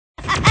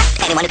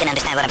Anyone who can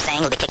understand what I'm saying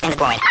will be kicked in the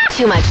groin.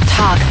 Too much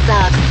talk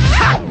sucks.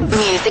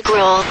 Music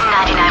rules.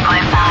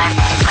 99.5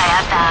 Play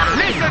FM.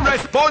 Listen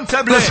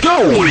responsibly. Let's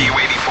go. What are you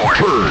waiting for?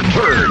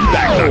 Turn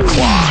back the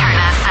clock. Turn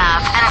us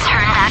up and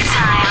turn back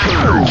time.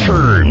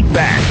 Turn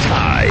back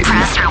time.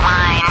 Press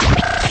rewind.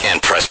 And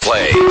press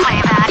play.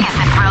 Playback is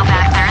the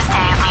throwback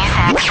Thursday of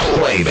music.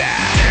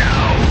 Playback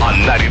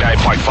on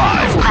 99.5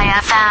 Play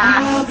FM.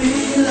 I'll be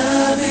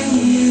loving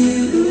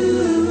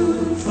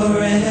you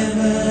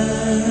forever.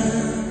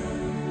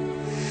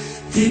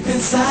 Deep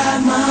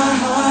inside my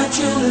heart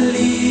you'll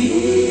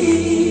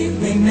leave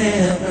me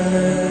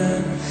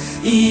never.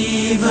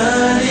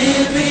 Even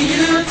if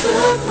you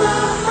took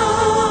my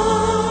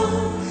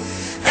heart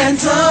and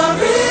tore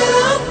it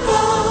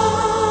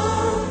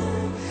apart,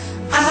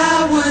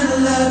 I would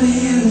love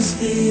you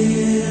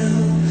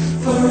still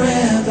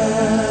forever.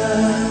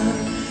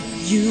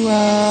 You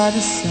are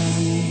the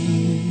sun,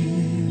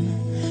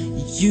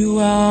 you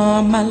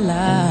are my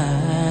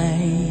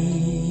life,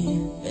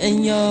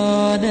 and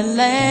you're the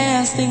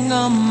last thing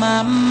on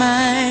my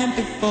mind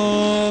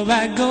before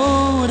I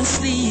go to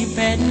sleep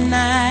at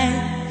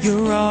night.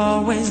 You're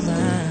always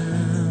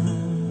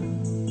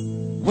mine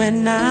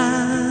when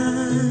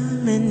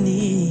I'm in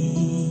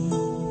need.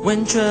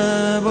 When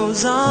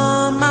trouble's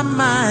on my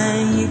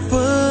mind, you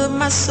put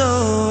my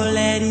soul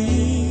at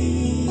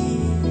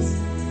ease.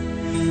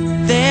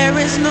 There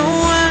is no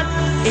one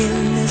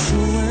in this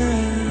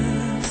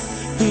world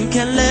who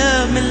can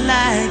love me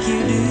like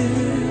you do.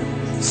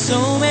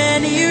 So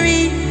many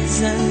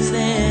reasons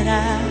that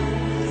I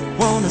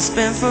wanna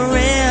spend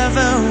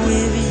forever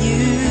with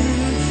you.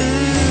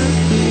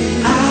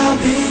 I'll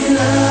be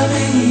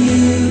loving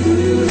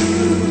you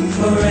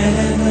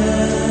forever.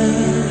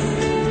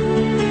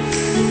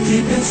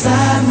 Deep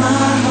inside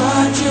my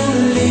heart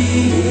you'll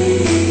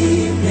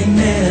leave me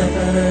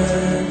never.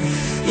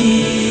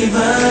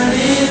 Even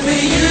if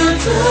you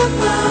took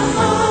my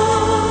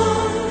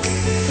heart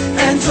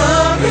and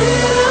tore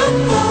it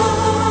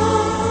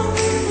apart,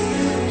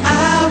 I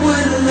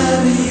would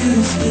love you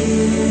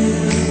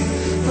still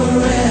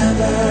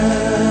forever.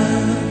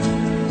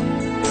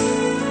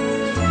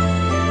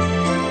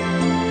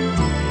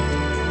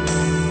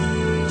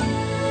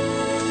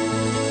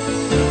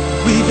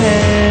 We've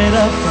had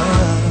our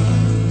fun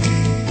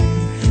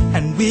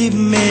and we've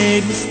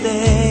made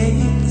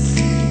mistakes,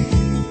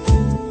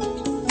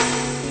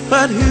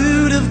 but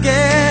who'd have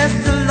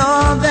guessed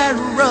along that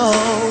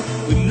road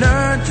we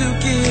learned to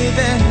give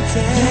and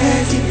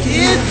take.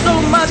 It's so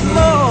much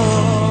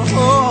more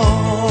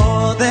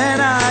than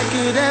I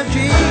could have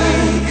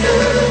dreamed.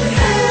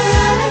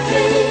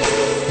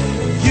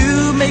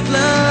 You make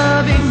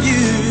loving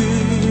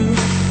you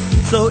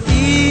so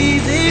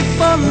easy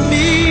for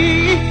me.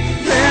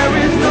 There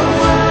is no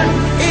one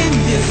in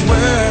this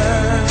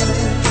world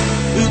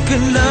who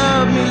can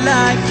love me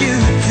like you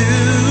do.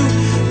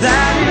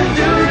 That is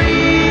the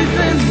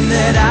reason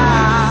that I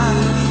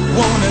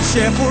wanna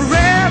share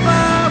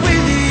forever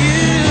with you.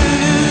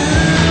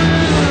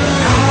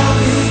 I'll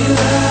be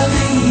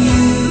loving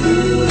you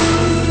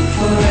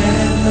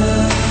forever.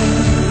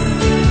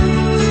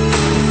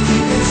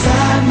 Deep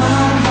inside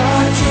my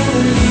heart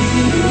you'll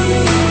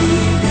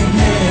leave me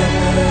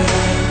never.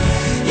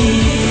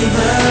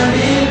 Even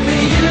if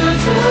you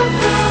took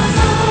my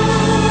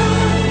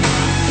heart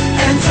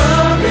and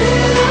tore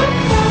it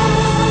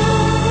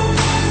apart,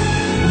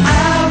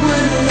 I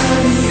would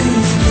love you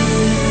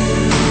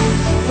still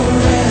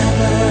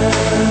forever.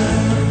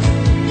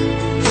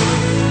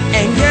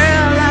 And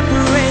girl, I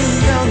pray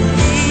you'll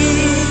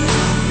leave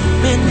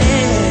me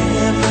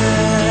never.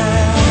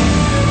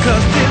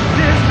 'Cause this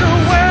is the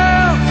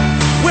world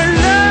where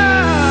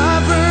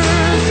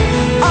lovers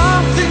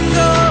often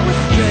go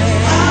astray.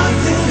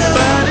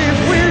 But if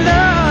we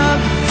love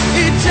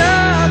each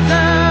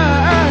other,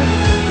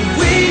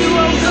 we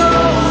won't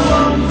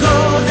go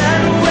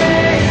that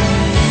way.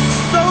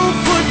 So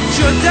put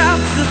your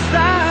doubts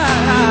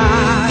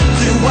aside.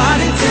 Do what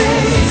it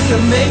takes to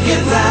make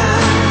it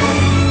right.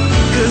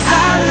 'Cause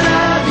I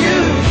love you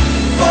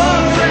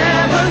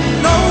forever.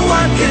 No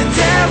one can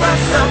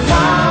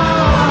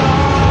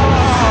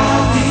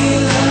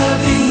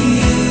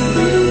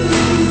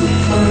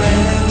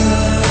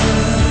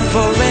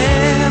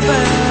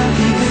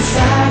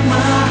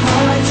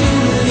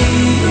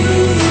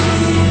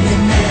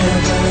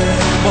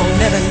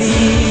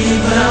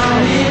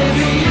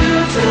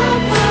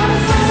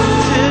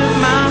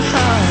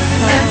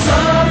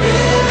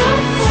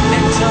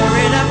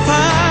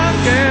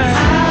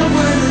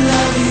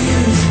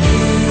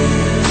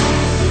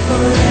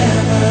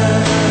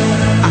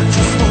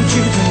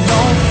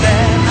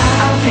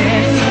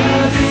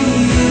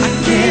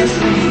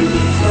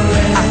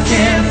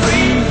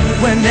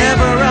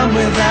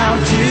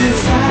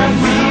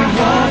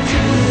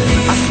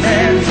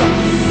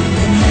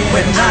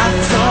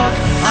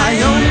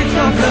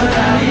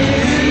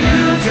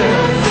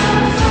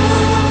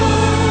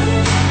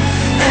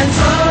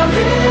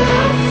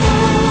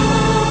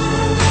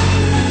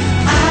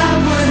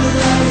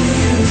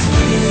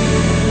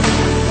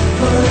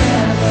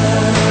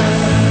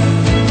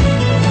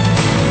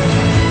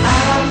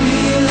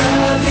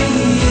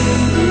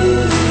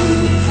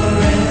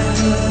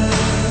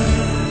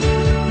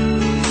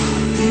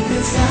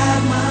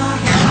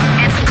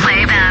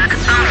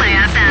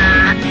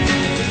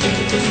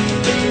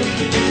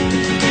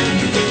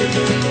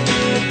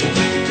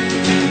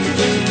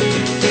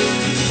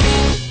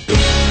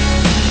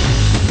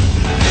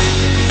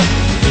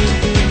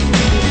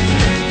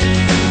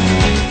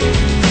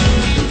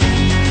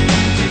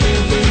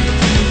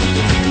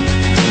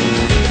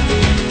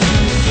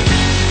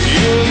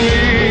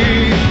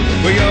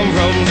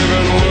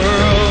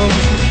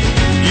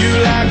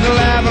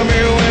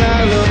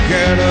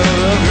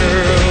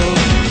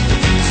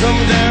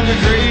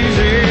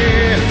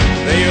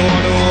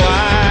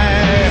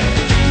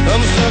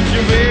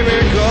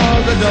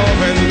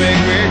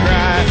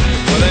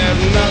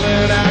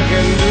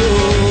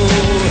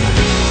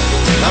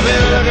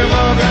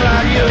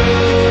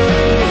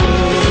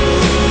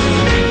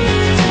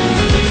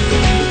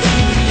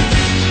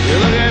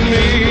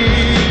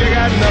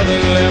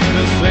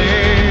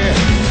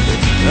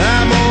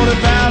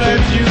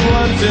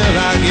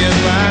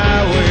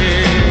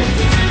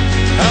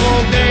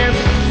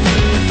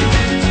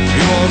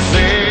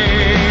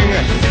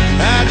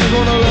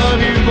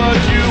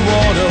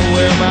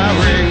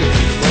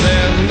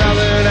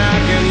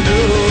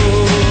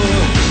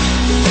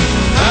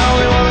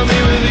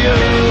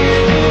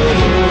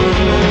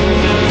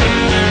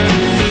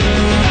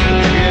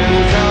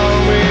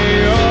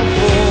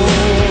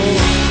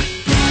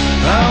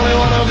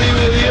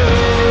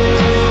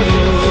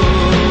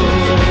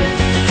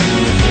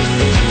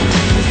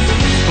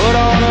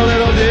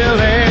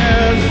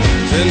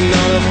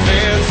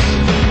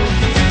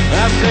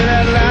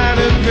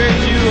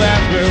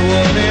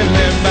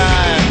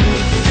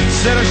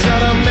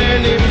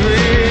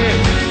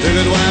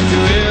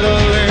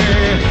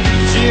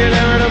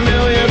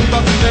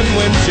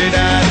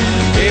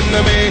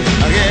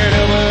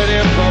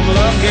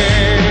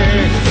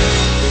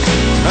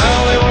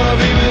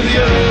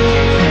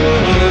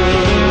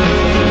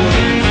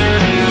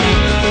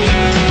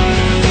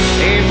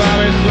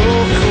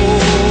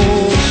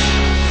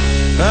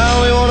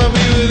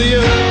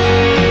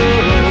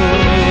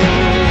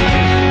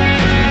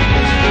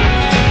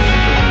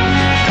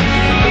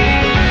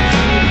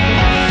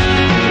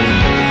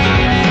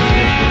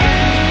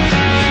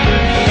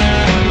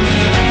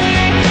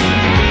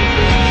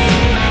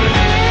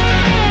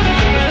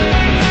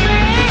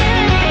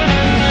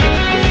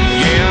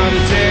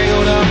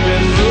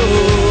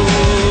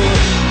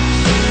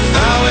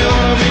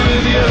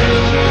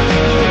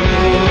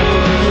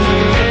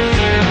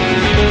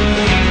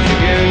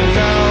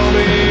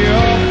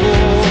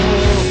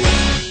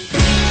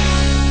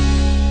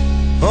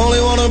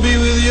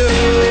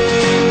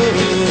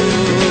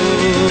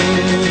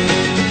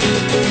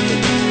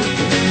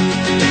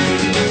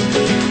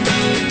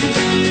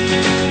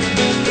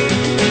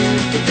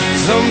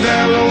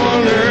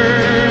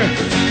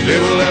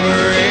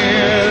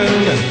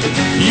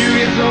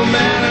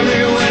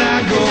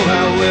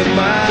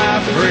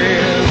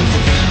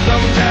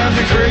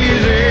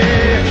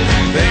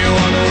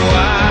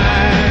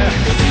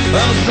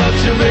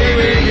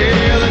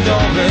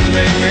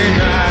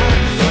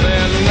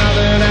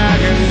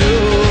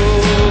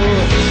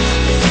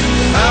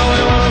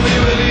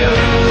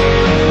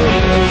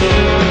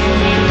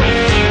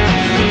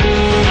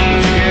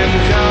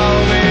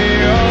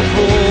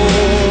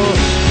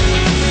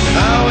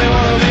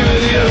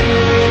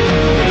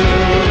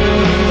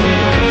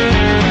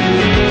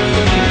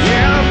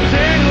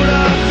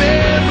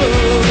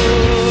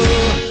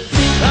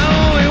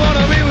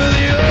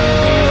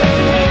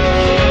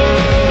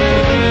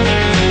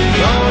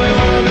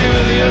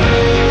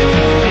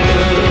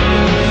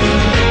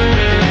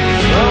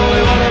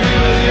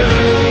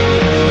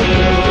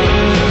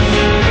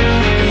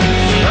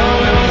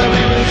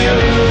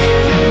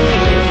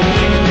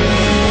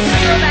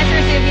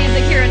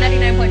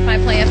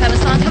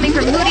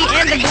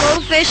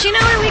Blowfish. You know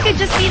what? We could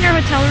just be in our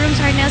hotel rooms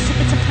right now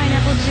sipping some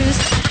pineapple juice,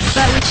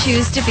 but we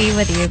choose to be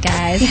with you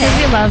guys. Because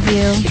we love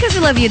you. Because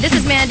we love you. This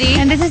is Mandy.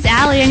 And this is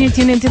Allie, and you're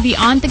tuned into the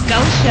On The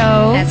Go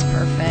Show. That's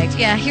perfect.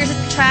 Yeah, here's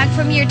a track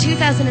from year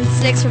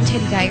 2006 from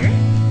Geiger.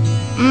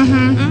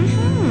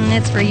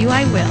 It's For You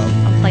I Will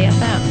on Play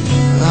FM.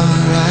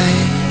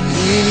 Alright,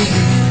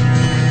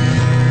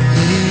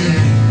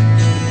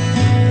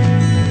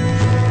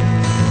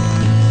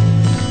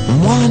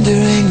 I'm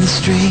wandering the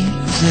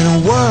streets in a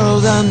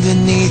world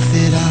underneath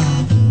it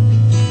all,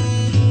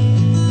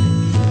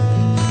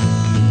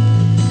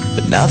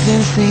 but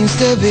nothing seems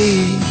to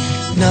be,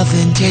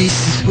 nothing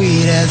tastes as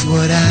sweet as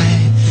what I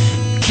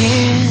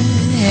can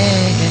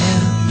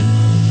have.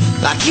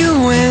 Like you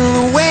in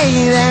the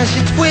way that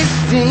you're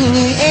twisting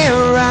your hair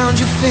around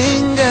your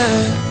finger.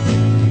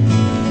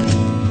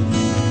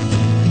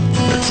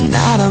 But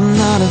tonight I'm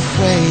not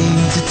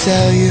afraid to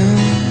tell you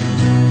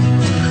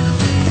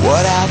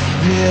what I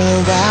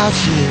feel about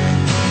you.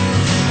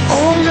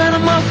 Oh, I'm gonna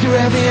muster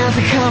every ounce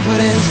of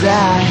confidence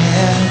I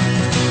have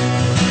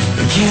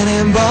and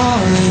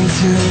cannonball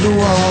into the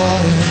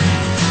water.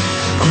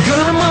 I'm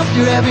gonna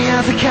muster every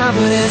ounce of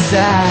confidence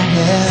I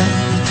have.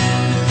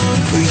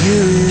 For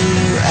you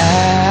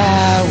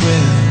I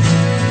will.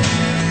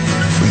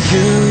 For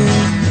you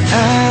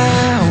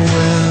I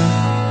will.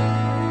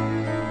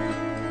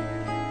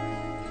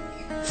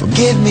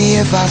 Forgive me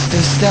if I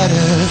still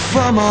stutter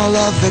from all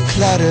of the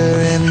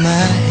clutter in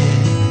my head,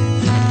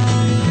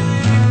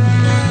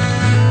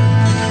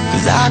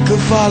 'cause I could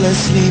fall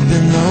asleep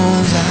in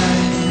those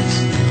eyes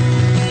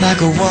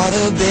like a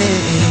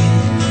waterbed.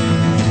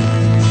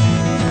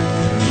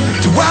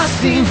 Do I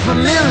seem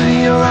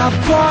familiar? I've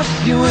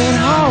crossed you in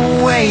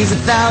hallways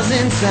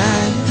 1,000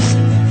 times.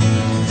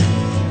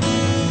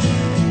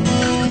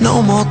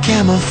 No more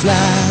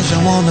camouflage, I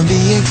wanna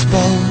be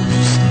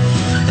exposed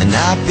and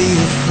not be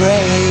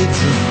afraid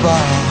to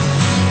fall.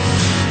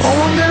 Oh,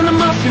 I'm gonna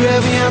muster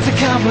every ounce of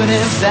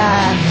confidence I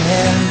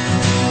have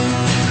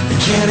and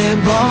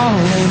cannonball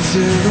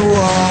into the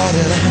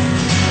water.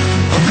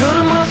 I'm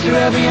gonna muster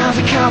every ounce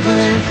of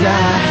confidence I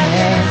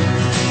have.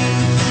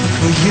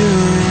 For you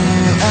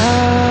I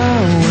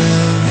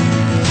will.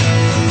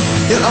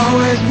 You'll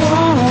always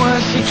want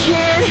what you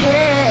can't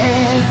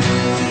have,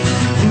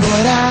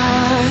 but I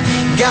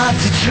got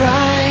to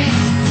try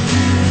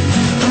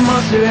to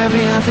muster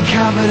every ounce of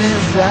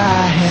confidence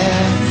I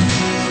have.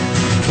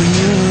 For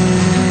you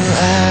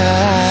I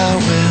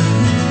will.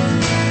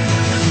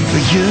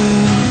 For you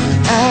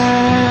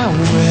I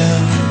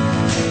will.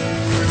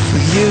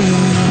 For you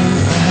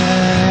I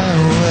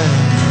will.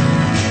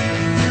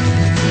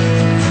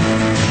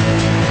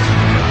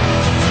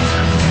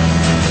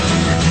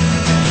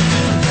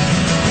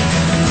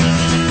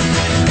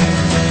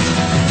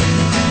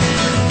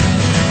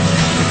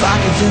 If I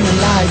could dim the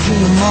lights in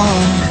the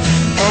mall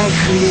and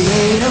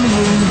create a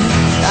moon,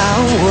 I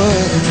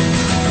would.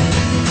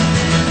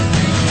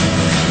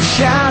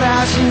 Shout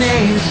out your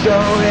name so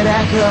it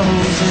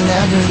echoes in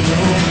every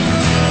room,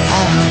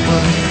 I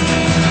would.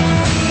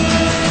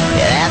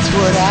 Yeah, that's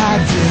what I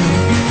do.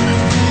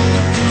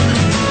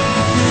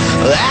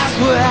 That's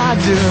what I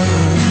do.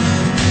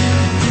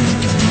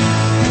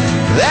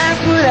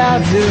 That's what I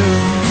do.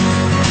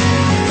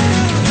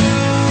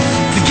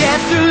 To get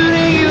through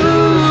to you,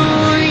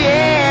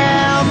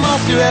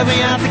 muster every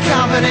ounce of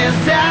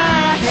confidence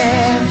I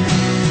have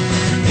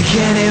and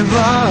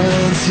cannonball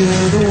into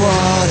the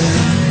water.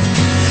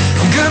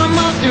 I'm gonna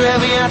muster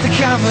every ounce of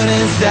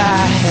confidence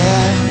I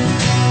have.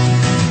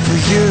 For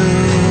you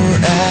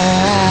I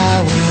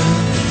will.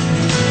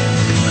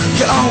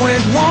 You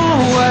always want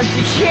what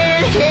you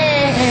can't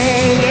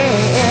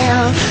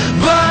have,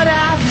 but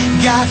I've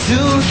got to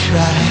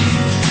try.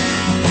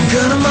 I'm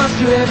gonna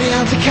muster every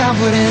ounce of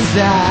confidence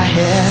I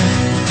have.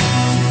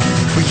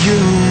 For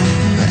you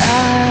I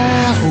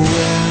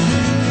will.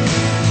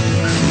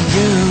 For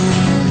you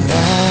I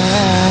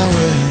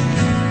will.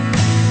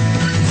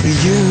 For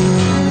you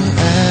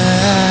I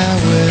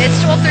will. It's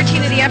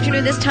 12:13 in the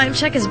afternoon. This time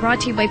check is brought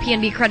to you by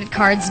PNB Credit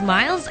Cards,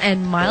 Miles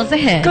and Miles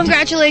Ahead.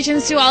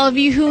 Congratulations to all of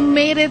you who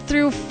made it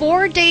through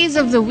 4 days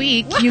of the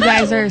week. Woo-hoo! You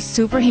guys are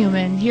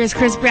superhuman. Here's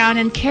Chris Brown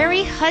and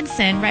Keri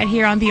Hudson right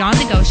here on the On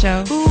The Go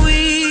Show.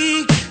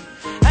 Week,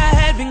 I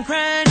had been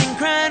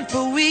crying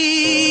for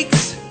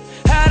weeks.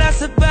 How'd I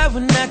survive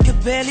when I could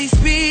barely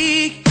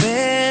speak,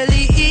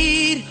 barely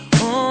eat,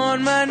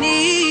 on my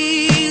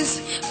knees?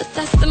 But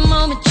that's the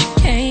moment you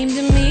came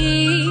to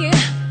me.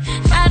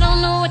 I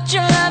don't know what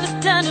your love has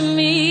done to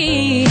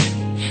me.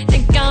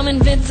 Think I'm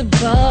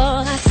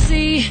invincible. I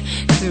see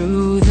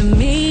through the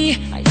me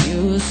I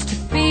used to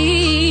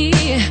be.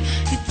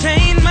 You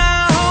changed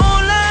my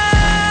whole life.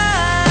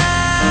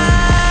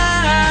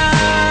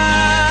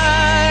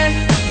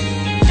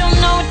 Don't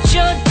know what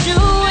you're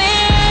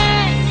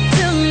doing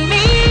to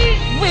me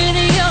with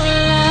your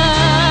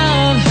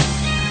love.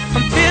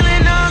 I'm feeling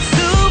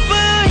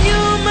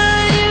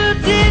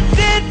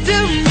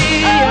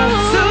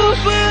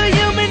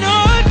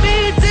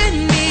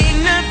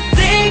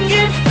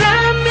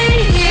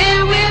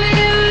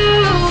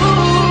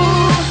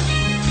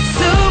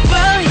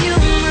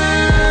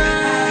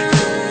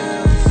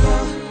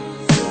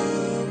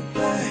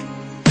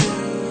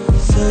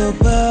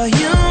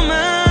superhuman.